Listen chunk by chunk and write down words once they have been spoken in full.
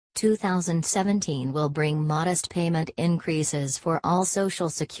2017 will bring modest payment increases for all Social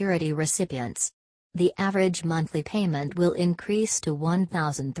Security recipients. The average monthly payment will increase to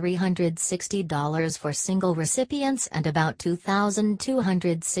 $1,360 for single recipients and about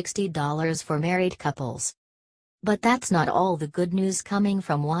 $2,260 for married couples. But that's not all the good news coming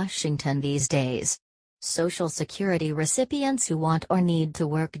from Washington these days. Social Security recipients who want or need to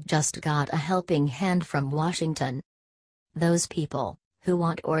work just got a helping hand from Washington. Those people, who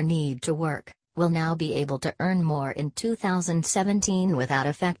want or need to work, will now be able to earn more in 2017 without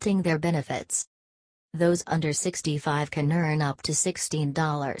affecting their benefits. Those under 65 can earn up to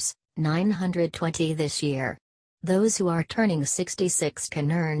 $16,920 this year. Those who are turning 66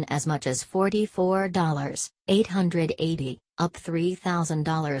 can earn as much as $44,880, up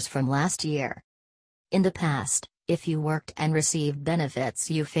 $3,000 from last year. In the past, if you worked and received benefits,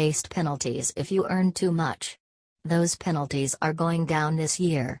 you faced penalties if you earned too much. Those penalties are going down this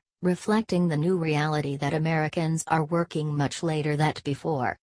year, reflecting the new reality that Americans are working much later than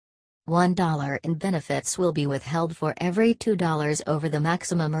before. $1 in benefits will be withheld for every $2 over the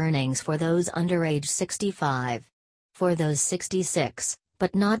maximum earnings for those under age 65. For those 66,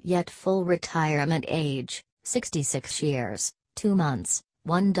 but not yet full retirement age, 66 years, 2 months,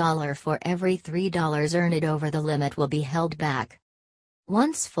 $1 for every $3 earned over the limit will be held back.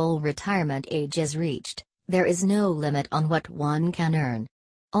 Once full retirement age is reached, there is no limit on what one can earn.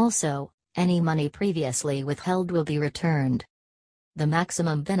 Also, any money previously withheld will be returned. The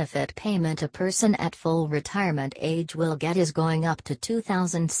maximum benefit payment a person at full retirement age will get is going up to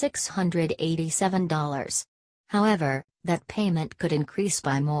 $2,687. However, that payment could increase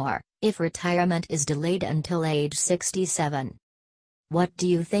by more, if retirement is delayed until age 67. What do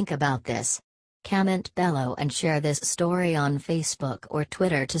you think about this? Comment below and share this story on Facebook or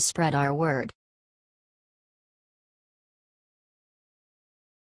Twitter to spread our word.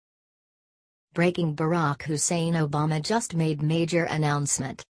 Breaking: Barack Hussein Obama just made major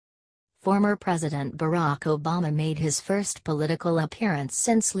announcement. Former President Barack Obama made his first political appearance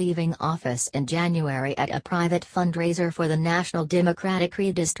since leaving office in January at a private fundraiser for the National Democratic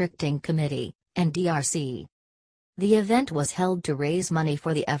Redistricting Committee, NDRC. The event was held to raise money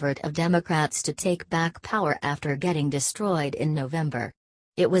for the effort of Democrats to take back power after getting destroyed in November.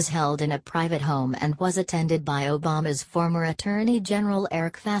 It was held in a private home and was attended by Obama's former Attorney General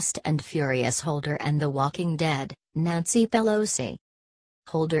Eric Fast and Furious Holder and The Walking Dead, Nancy Pelosi.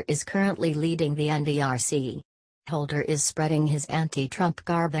 Holder is currently leading the NDRC. Holder is spreading his anti-Trump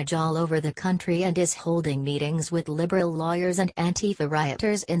garbage all over the country and is holding meetings with liberal lawyers and Antifa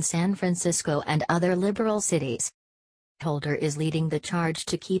rioters in San Francisco and other liberal cities. Holder is leading the charge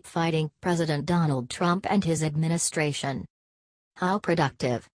to keep fighting President Donald Trump and his administration. How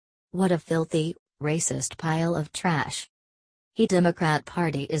productive. What a filthy, racist pile of trash. The Democrat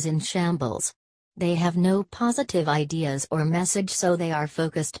Party is in shambles. They have no positive ideas or message, so they are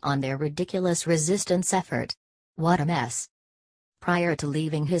focused on their ridiculous resistance effort. What a mess. Prior to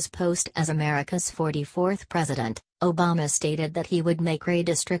leaving his post as America's 44th president, Obama stated that he would make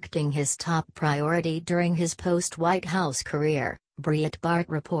redistricting his top priority during his post-White House career, Breitbart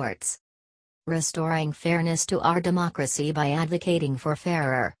reports. Restoring fairness to our democracy by advocating for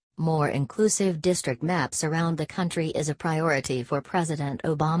fairer, more inclusive district maps around the country is a priority for President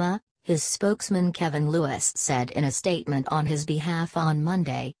Obama, his spokesman Kevin Lewis said in a statement on his behalf on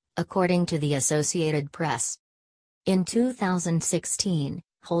Monday, according to the Associated Press. In 2016,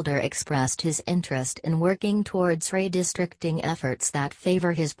 Holder expressed his interest in working towards redistricting efforts that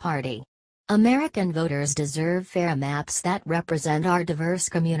favor his party. American voters deserve fair maps that represent our diverse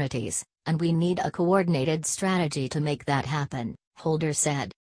communities, and we need a coordinated strategy to make that happen, Holder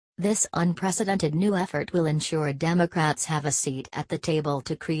said. This unprecedented new effort will ensure Democrats have a seat at the table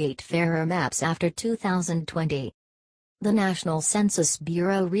to create fairer maps after 2020. The National Census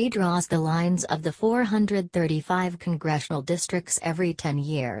Bureau redraws the lines of the 435 congressional districts every 10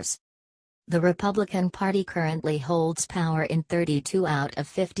 years. The Republican Party currently holds power in 32 out of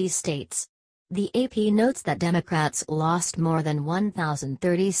 50 states. The AP notes that Democrats lost more than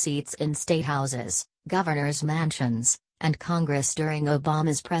 1,030 seats in state houses, governors' mansions, and Congress during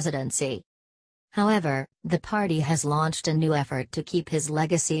Obama's presidency. However, the party has launched a new effort to keep his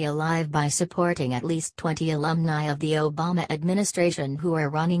legacy alive by supporting at least 20 alumni of the Obama administration who are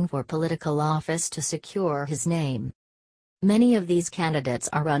running for political office to secure his name. Many of these candidates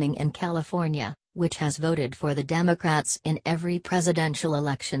are running in California, which has voted for the Democrats in every presidential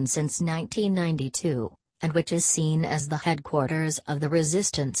election since 1992, and which is seen as the headquarters of the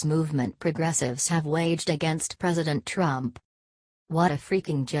resistance movement progressives have waged against President Trump. What a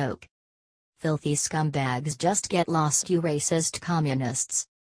freaking joke. Filthy scumbags, just get lost, you racist communists.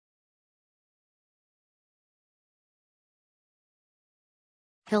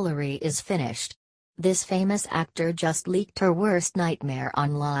 Hillary is finished. This famous actor just leaked her worst nightmare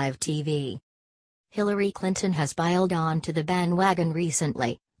on live TV. Hillary Clinton has piled onto the bandwagon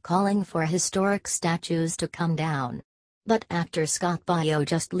recently, calling for historic statues to come down. But actor Scott Baio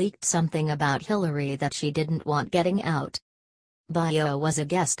just leaked something about Hillary that she didn't want getting out. Baio was a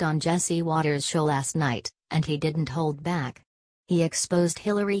guest on Jesse Waters' show last night, and he didn't hold back. He exposed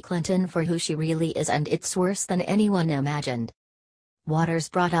Hillary Clinton for who she really is, and it's worse than anyone imagined. Waters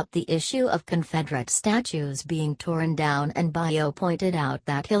brought up the issue of Confederate statues being torn down, and Baio pointed out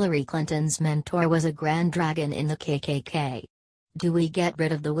that Hillary Clinton's mentor was a Grand Dragon in the KKK. Do we get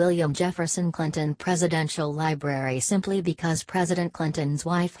rid of the William Jefferson Clinton Presidential Library simply because President Clinton's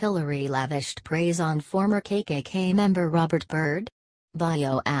wife Hillary lavished praise on former KKK member Robert Byrd?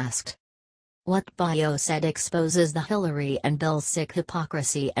 Baio asked. What Baio said exposes the Hillary and Bill sick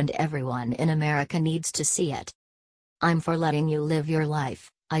hypocrisy, and everyone in America needs to see it. I'm for letting you live your life,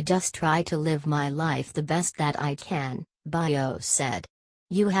 I just try to live my life the best that I can, Baio said.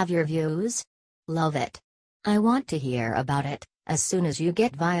 You have your views? Love it. I want to hear about it. As soon as you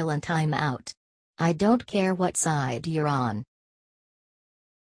get violent, I'm out. I don't care what side you're on.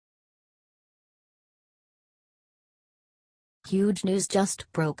 Huge news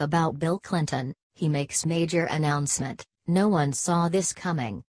just broke about Bill Clinton. He makes major announcement. No one saw this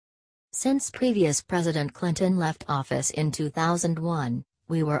coming. Since previous President Clinton left office in 2001,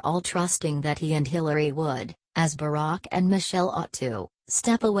 we were all trusting that he and Hillary would, as Barack and Michelle ought to,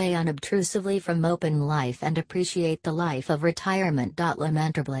 step away unobtrusively from open life and appreciate the life of retirement.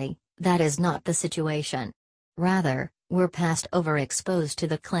 Lamentably, that is not the situation. Rather, we're past overexposed to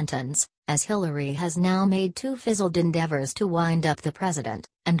the Clintons, as Hillary has now made two fizzled endeavors to wind up the president,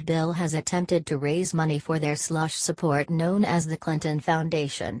 and Bill has attempted to raise money for their slush support known as the Clinton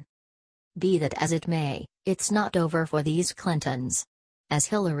Foundation. Be that as it may, it's not over for these Clintons. As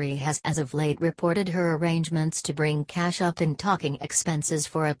Hillary has as of late reported her arrangements to bring cash up in talking expenses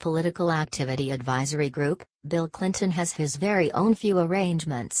for a political activity advisory group, Bill Clinton has his very own few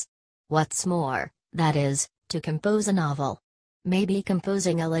arrangements. What's more, that is, to compose a novel. Maybe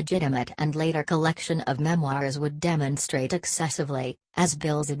composing a legitimate and later collection of memoirs would demonstrate excessively, as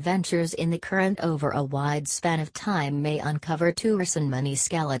Bill's adventures in the current over a wide span of time may uncover too many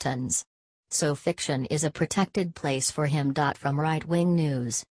skeletons. So fiction is a protected place for him. From right-wing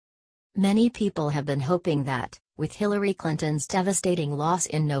news. Many people have been hoping that, with Hillary Clinton's devastating loss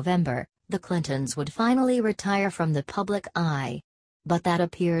in November, the Clintons would finally retire from the public eye. But that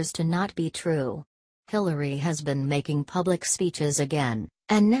appears to not be true. Hillary has been making public speeches again,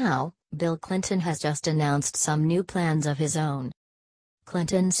 and now, Bill Clinton has just announced some new plans of his own.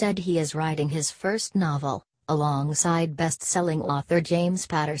 Clinton said he is writing his first novel, alongside best-selling author James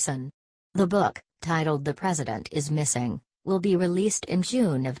Patterson. The book, titled The President is Missing, will be released in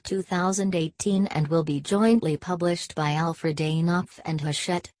June of 2018 and will be jointly published by Alfred A. Knopf and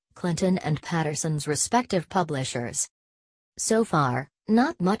Hachette, Clinton and Patterson's respective publishers. So far,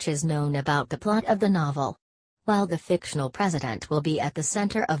 not much is known about the plot of the novel. While the fictional president will be at the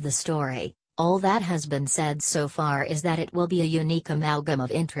center of the story, all that has been said so far is that it will be a unique amalgam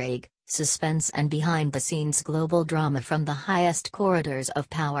of intrigue, suspense and behind-the-scenes global drama from the highest corridors of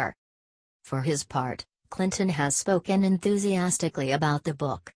power. For his part, Clinton has spoken enthusiastically about the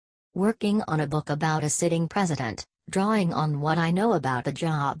book. Working on a book about a sitting president, drawing on what I know about the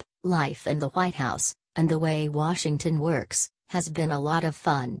job, life in the White House, and the way Washington works, has been a lot of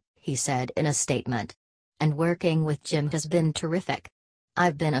fun, he said in a statement. And working with Jim has been terrific.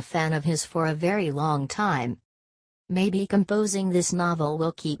 I've been a fan of his for a very long time. Maybe composing this novel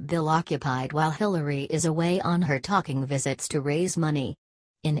will keep Bill occupied while Hillary is away on her talking visits to raise money.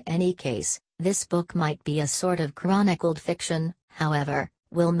 In any case, this book might be a sort of chronicled fiction, however,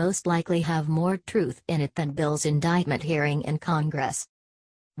 will most likely have more truth in it than Bill's indictment hearing in Congress.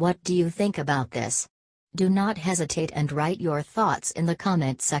 What do you think about this? Do not hesitate and write your thoughts in the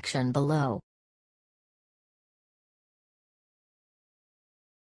comment section below.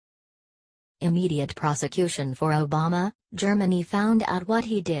 Immediate prosecution for Obama, Germany found out what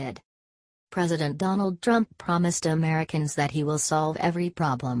he did. President Donald Trump promised Americans that he will solve every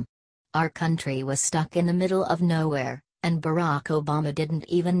problem. Our country was stuck in the middle of nowhere, and Barack Obama didn't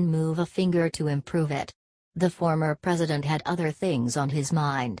even move a finger to improve it. The former president had other things on his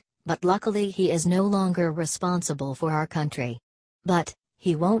mind, but luckily he is no longer responsible for our country. But,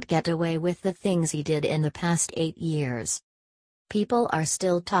 he won't get away with the things he did in the past 8 years. People are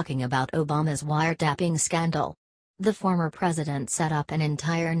still talking about Obama's wiretapping scandal. The former president set up an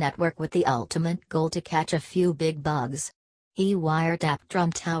entire network with the ultimate goal to catch a few big bugs. He wiretapped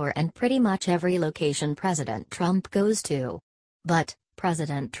Trump Tower and pretty much every location President Trump goes to. But,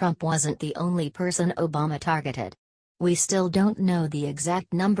 President Trump wasn't the only person Obama targeted. We still don't know the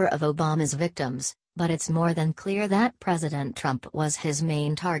exact number of Obama's victims, but it's more than clear that President Trump was his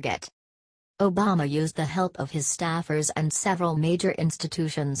main target. Obama used the help of his staffers and several major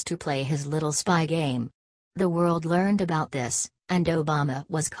institutions to play his little spy game. The world learned about this, and Obama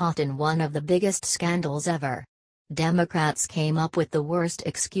was caught in one of the biggest scandals ever. Democrats came up with the worst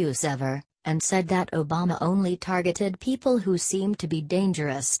excuse ever, and said that Obama only targeted people who seemed to be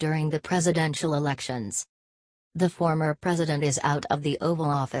dangerous during the presidential elections. The former president is out of the Oval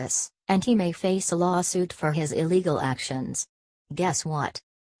Office, and he may face a lawsuit for his illegal actions. Guess what?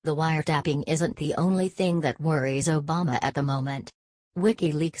 The wiretapping isn't the only thing that worries Obama at the moment.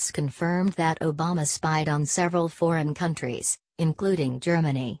 WikiLeaks confirmed that Obama spied on several foreign countries, including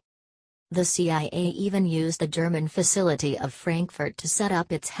Germany. The CIA even used the German facility of Frankfurt to set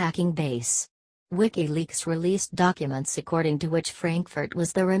up its hacking base. WikiLeaks released documents according to which Frankfurt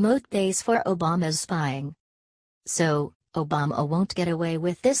was the remote base for Obama's spying. So, Obama won't get away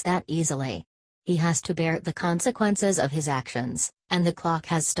with this that easily. He has to bear the consequences of his actions, and the clock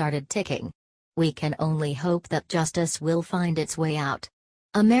has started ticking. We can only hope that justice will find its way out.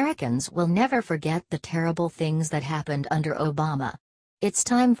 Americans will never forget the terrible things that happened under Obama. It's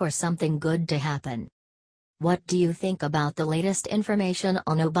time for something good to happen. What do you think about the latest information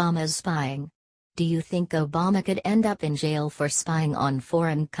on Obama's spying? Do you think Obama could end up in jail for spying on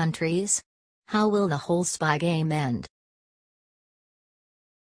foreign countries? How will the whole spy game end?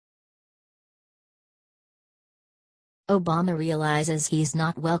 Obama realizes he's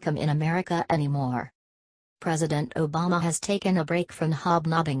not welcome in America anymore. President Obama has taken a break from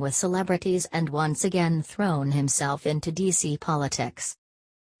hobnobbing with celebrities and once again thrown himself into D.C. politics.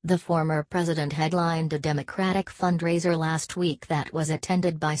 The former president headlined a Democratic fundraiser last week that was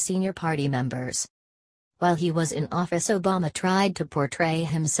attended by senior party members. While he was in office, Obama tried to portray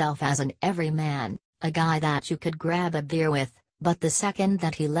himself as an everyman, a guy that you could grab a beer with, but the second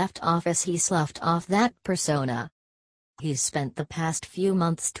that he left office he sloughed off that persona. He's spent the past few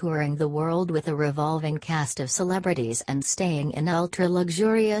months touring the world with a revolving cast of celebrities and staying in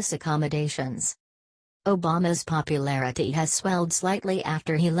ultra-luxurious accommodations. Obama's popularity has swelled slightly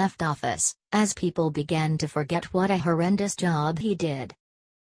after he left office, as people began to forget what a horrendous job he did.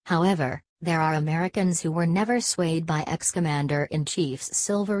 However, there are Americans who were never swayed by ex-commander-in-chief's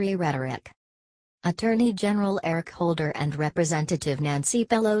silvery rhetoric. Attorney General Eric Holder and Representative Nancy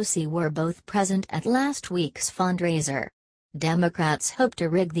Pelosi were both present at last week's fundraiser. Democrats hope to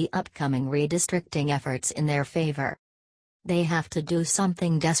rig the upcoming redistricting efforts in their favor. They have to do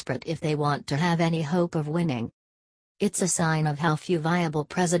something desperate if they want to have any hope of winning. It's a sign of how few viable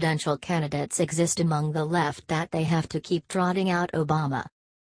presidential candidates exist among the left that they have to keep trotting out Obama.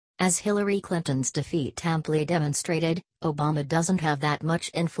 As Hillary Clinton's defeat amply demonstrated, Obama doesn't have that much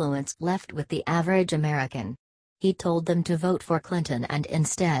influence left with the average American. He told them to vote for Clinton and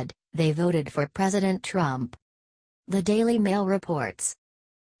instead, they voted for President Trump. The Daily Mail reports.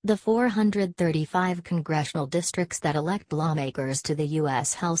 The 435 congressional districts that elect lawmakers to the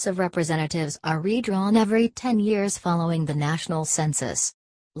U.S. House of Representatives are redrawn every 10 years following the national census.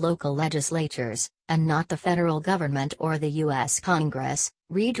 Local legislatures, and not the federal government or the U.S. Congress,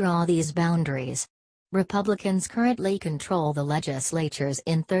 redraw these boundaries. Republicans currently control the legislatures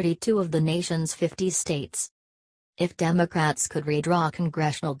in 32 of the nation's 50 states. If Democrats could redraw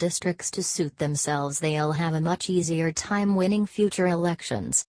congressional districts to suit themselves, they'll have a much easier time winning future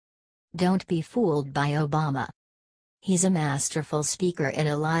elections. Don't be fooled by Obama. He's a masterful speaker in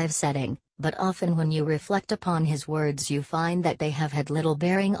a live setting, but often when you reflect upon his words you find that they have had little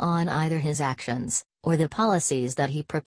bearing on either his actions, or the policies that he proposes.